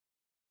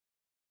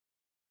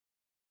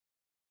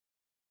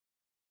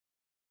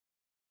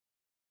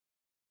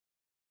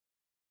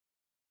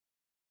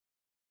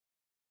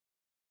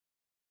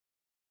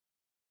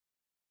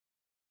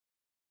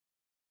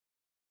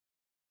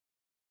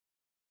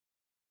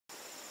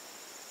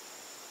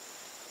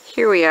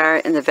Here we are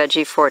in the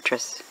veggie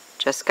fortress.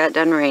 Just got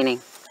done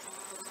raining.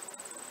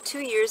 2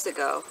 years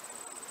ago,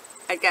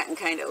 I'd gotten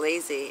kind of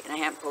lazy and I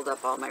hadn't pulled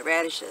up all my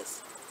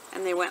radishes.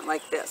 And they went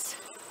like this.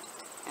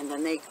 And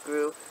then they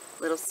grew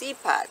little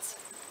seed pods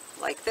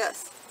like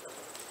this.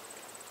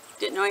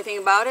 Didn't know anything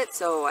about it,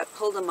 so I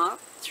pulled them up,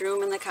 threw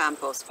them in the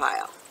compost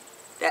pile.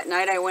 That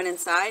night I went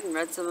inside and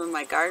read some of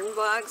my garden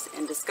blogs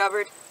and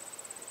discovered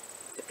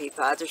the pea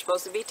pods are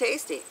supposed to be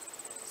tasty.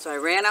 So I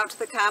ran out to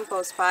the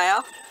compost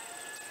pile,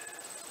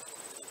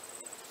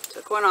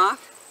 took one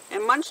off,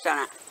 and munched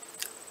on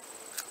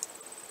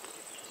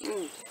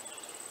it.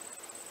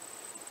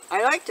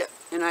 I liked it,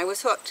 and I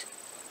was hooked.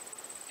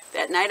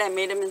 That night I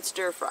made them in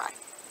stir fry.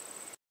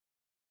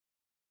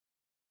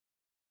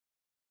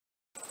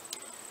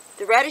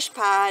 The radish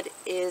pod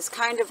is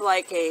kind of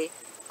like a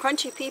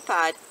crunchy pea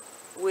pod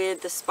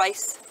with the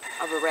spice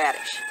of a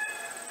radish.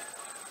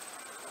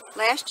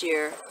 Last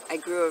year I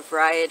grew a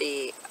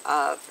variety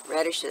of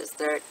radishes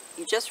that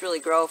you just really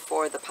grow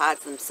for the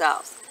pods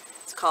themselves.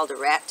 It's called a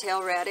rat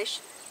tail radish,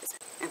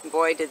 and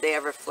boy did they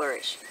ever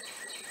flourish.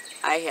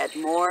 I had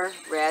more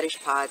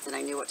radish pods than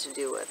I knew what to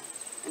do with.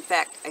 In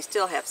fact, I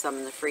still have some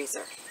in the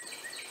freezer.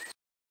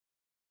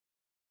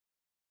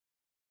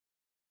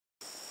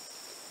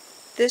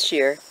 This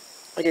year,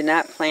 I did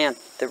not plant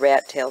the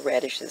rat tail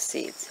radish's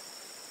seeds.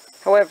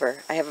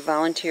 However, I have a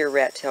volunteer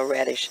rat tail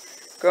radish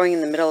growing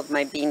in the middle of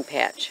my bean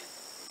patch.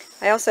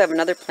 I also have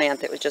another plant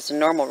that was just a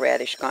normal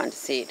radish gone to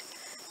seed.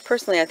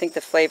 Personally, I think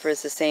the flavor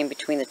is the same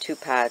between the two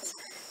pods,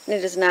 and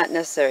it is not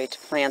necessary to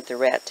plant the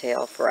rat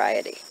tail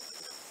variety.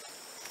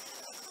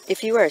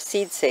 If you are a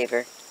seed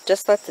saver,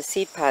 just let the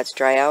seed pods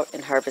dry out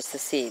and harvest the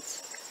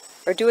seeds.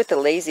 Or do it the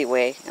lazy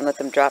way and let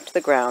them drop to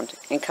the ground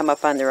and come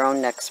up on their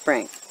own next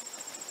spring.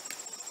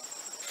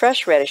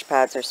 Fresh radish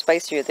pods are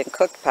spicier than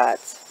cooked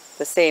pods,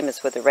 the same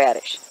as with the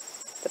radish.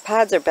 The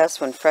pods are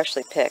best when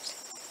freshly picked,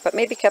 but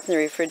may be kept in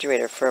the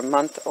refrigerator for a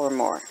month or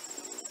more.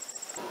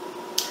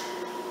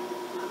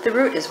 The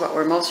root is what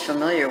we're most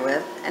familiar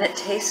with, and it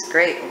tastes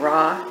great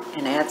raw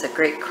and adds a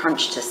great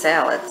crunch to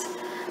salads.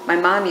 My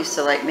mom used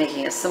to like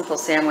making a simple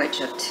sandwich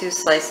of 2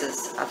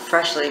 slices of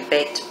freshly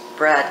baked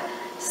bread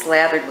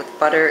slathered with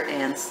butter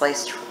and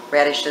sliced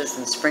radishes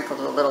and sprinkled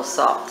with a little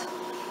salt.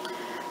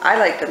 I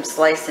like them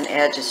sliced and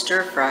add to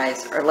stir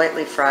fries or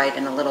lightly fried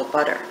in a little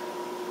butter.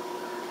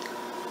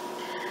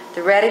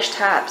 The radish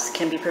tops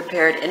can be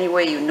prepared any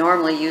way you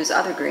normally use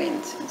other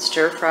greens, in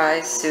stir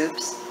fries,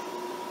 soups,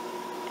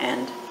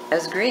 and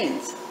as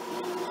greens.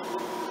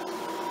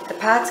 The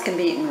pods can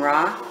be eaten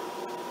raw,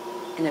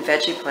 in a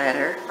veggie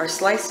platter, or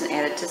sliced and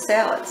added to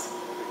salads.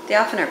 They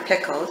often are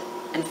pickled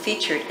and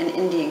featured in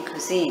Indian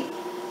cuisine.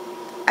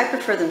 I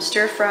prefer them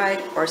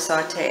stir-fried or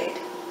sautéed.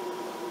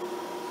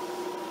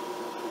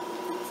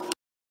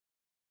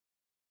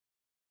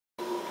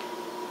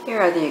 Here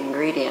are the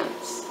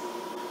ingredients.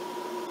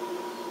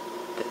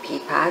 The pea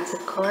pods,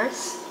 of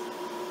course,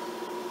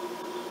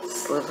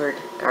 slivered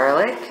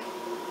garlic,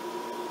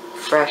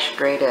 fresh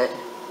grated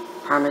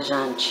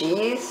Parmesan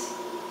cheese,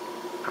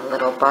 a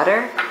little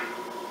butter,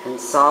 and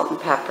salt and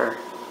pepper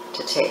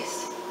to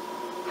taste.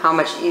 How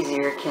much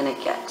easier can it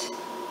get?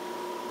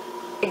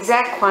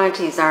 Exact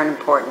quantities aren't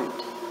important.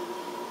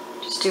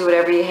 Just do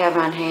whatever you have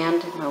on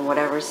hand and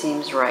whatever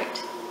seems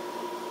right.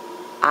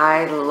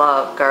 I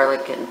love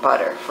garlic and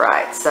butter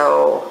fried,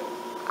 so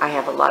I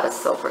have a lot of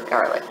silver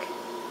garlic.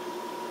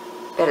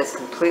 That is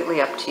completely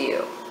up to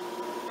you.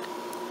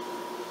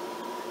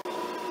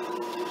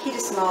 Heat a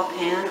small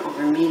pan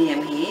over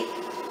medium heat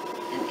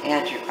and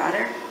add your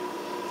butter.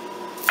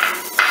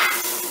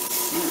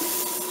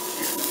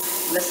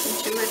 Listen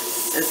to it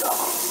sizzle.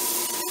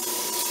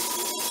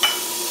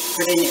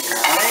 Put in your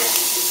garlic.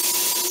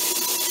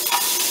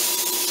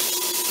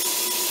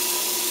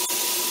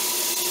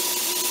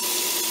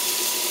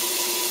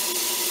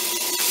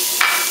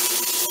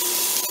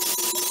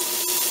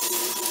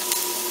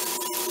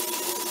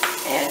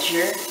 Add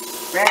your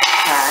radish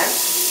pods.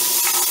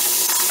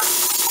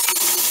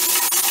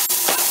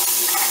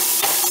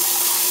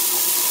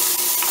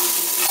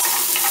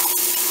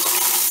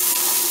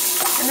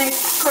 And they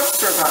cook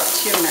for about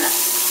 2 minutes,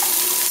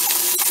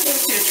 maybe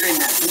 2 to 3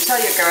 minutes, until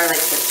your garlic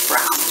gets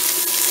brown.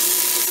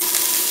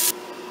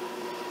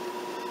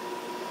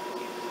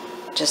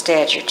 Just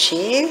add your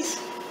cheese.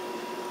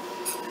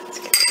 Let's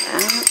get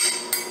that.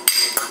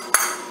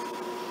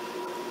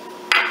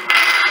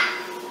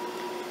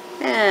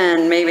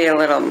 And maybe a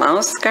little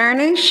mouse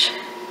garnish.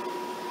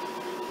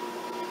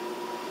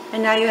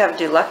 And now you have a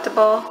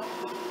delectable,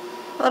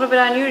 a little bit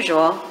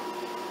unusual,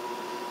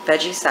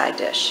 veggie side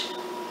dish.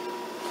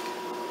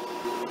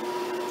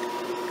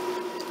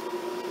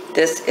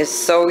 This is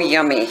so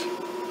yummy.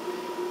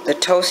 The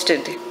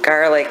toasted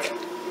garlic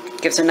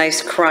gives a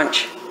nice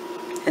crunch,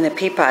 and the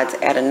pea pods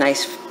add a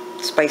nice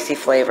spicy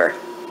flavor.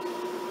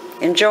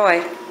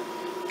 Enjoy!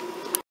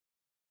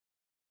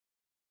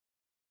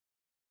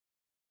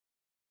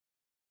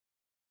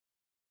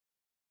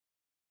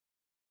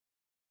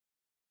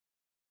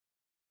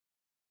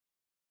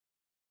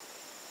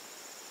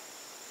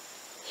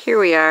 Here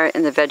we are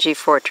in the veggie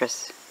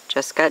fortress.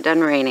 just got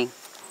done raining.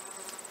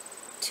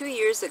 2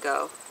 years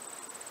ago,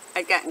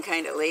 I'd gotten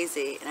kind of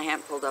lazy and I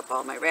hadn't pulled up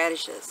all my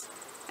radishes.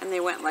 And they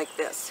went like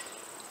this.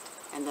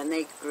 And then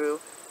they grew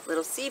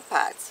little seed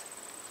pods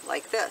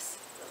like this.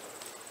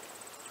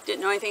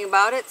 Didn't know anything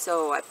about it,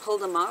 so I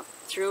pulled them up,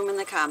 threw them in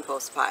the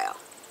compost pile.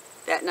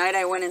 That night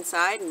I went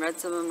inside and read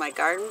some of my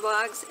garden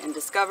blogs and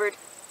discovered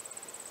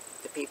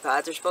the pea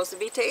pods are supposed to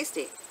be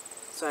tasty.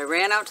 So I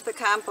ran out to the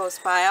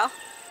compost pile,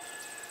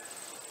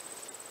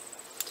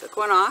 took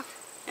one off,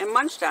 and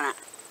munched on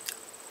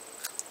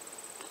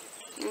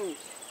it.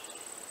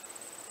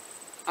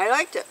 I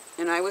liked it,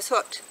 and I was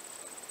hooked.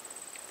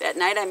 That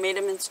night I made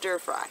them in stir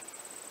fry.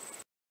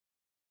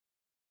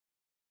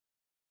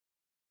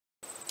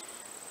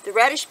 The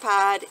radish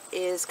pod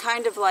is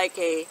kind of like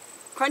a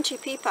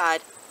crunchy pea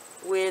pod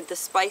with the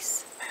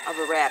spice of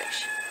a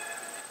radish.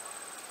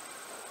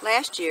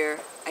 Last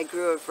year I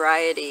grew a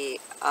variety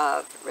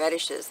of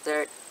radishes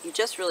that you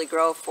just really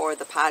grow for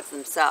the pods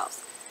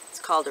themselves. It's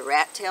called a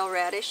rat tail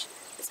radish,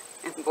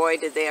 and boy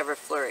did they ever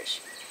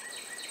flourish.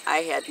 I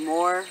had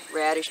more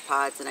radish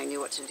pods than I knew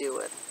what to do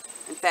with.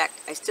 In fact,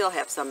 I still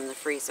have some in the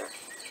freezer.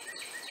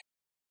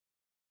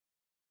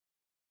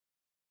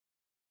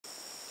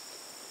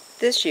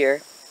 This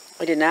year,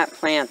 I did not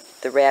plant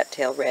the rat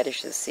tail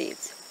radish's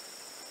seeds.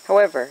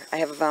 However, I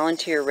have a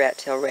volunteer rat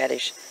tail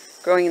radish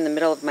growing in the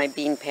middle of my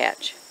bean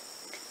patch.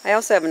 I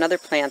also have another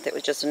plant that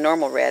was just a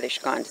normal radish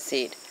gone to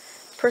seed.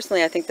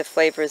 Personally, I think the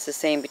flavor is the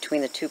same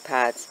between the two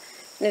pods,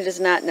 and it is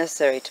not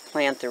necessary to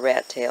plant the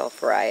rat tail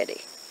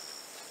variety.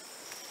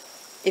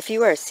 If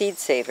you are a seed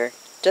saver,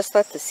 just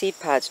let the seed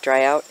pods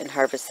dry out and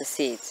harvest the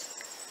seeds.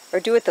 Or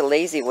do it the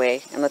lazy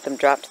way and let them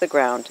drop to the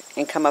ground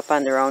and come up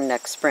on their own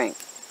next spring.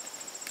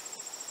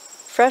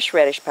 Fresh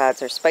radish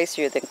pods are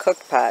spicier than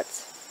cooked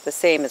pods, the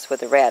same as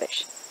with the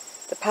radish.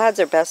 The pods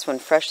are best when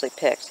freshly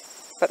picked,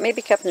 but may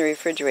be kept in the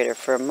refrigerator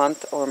for a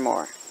month or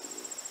more.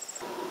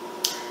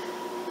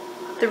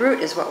 The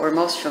root is what we're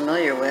most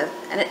familiar with,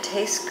 and it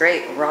tastes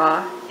great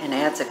raw and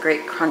adds a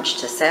great crunch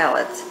to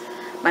salads.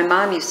 My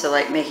mom used to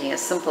like making a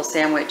simple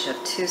sandwich of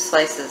 2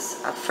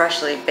 slices of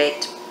freshly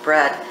baked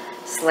bread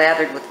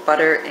slathered with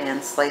butter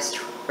and sliced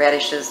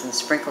radishes and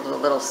sprinkled with a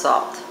little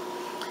salt.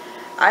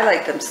 I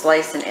like them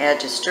sliced and add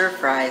to stir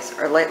fries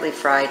or lightly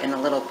fried in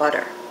a little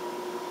butter.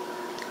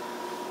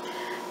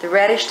 The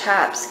radish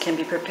tops can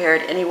be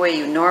prepared any way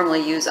you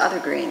normally use other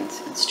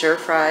greens, in stir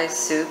fries,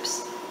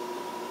 soups,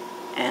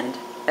 and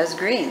as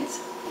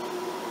greens.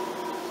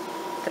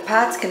 The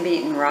pods can be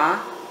eaten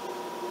raw,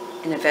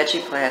 in a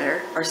veggie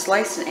platter, or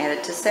sliced and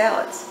added to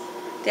salads.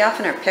 They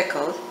often are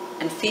pickled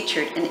and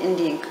featured in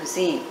Indian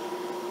cuisine.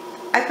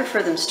 I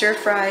prefer them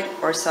stir-fried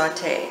or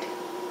sautéed.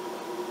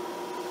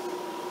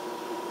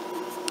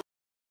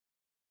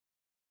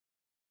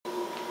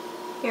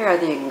 Here are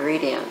the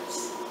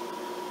ingredients.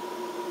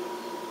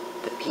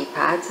 The pea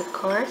pods, of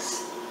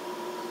course,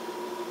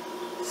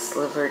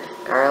 slivered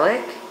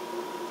garlic,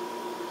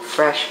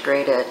 fresh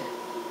grated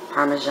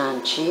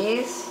Parmesan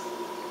cheese,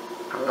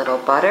 a little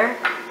butter,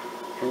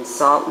 and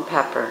salt and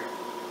pepper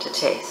to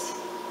taste.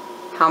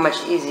 How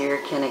much easier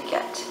can it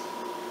get?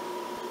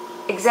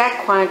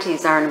 Exact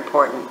quantities aren't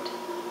important.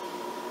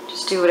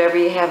 Just do whatever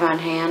you have on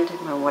hand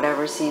and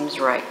whatever seems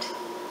right.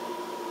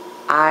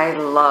 I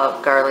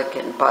love garlic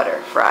and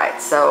butter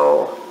fried,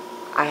 so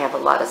I have a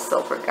lot of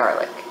silver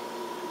garlic.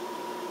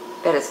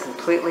 That is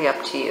completely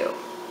up to you.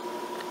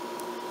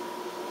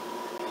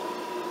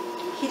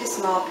 Heat a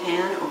small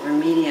pan over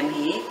medium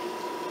heat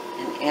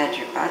and add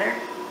your butter.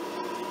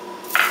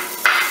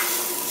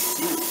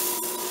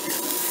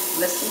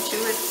 Listen to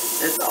it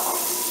sizzle.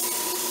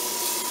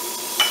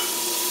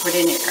 Put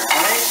in your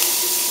garlic.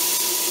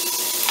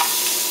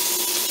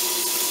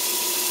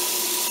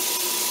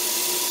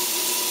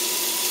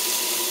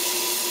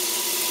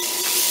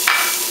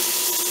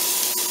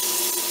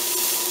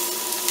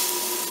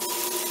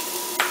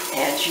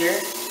 Add your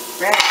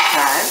radish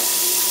pods.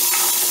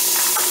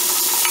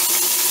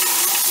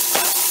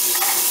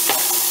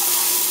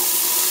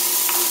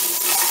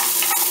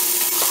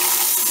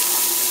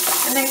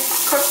 And then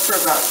cook for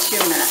about 2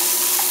 minutes,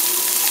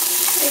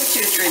 maybe 2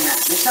 to 3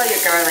 minutes, until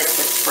your garlic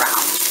gets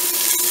brown.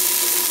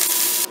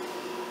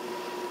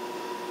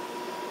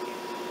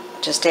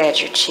 Just add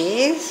your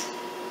cheese.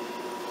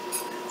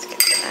 Let's get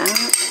that.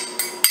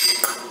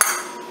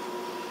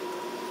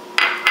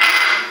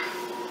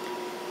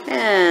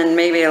 And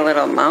maybe a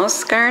little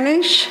mouse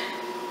garnish.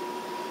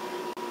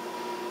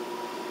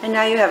 And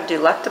now you have a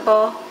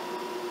delectable,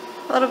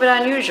 a little bit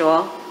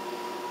unusual,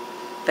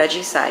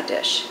 veggie side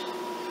dish.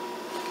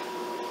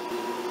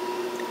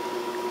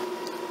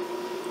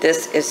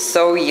 This is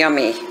so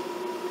yummy.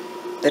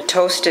 The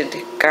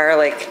toasted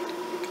garlic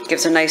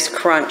gives a nice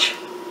crunch,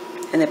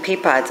 and the pea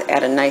pods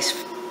add a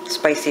nice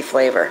spicy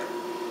flavor.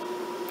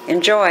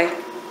 Enjoy!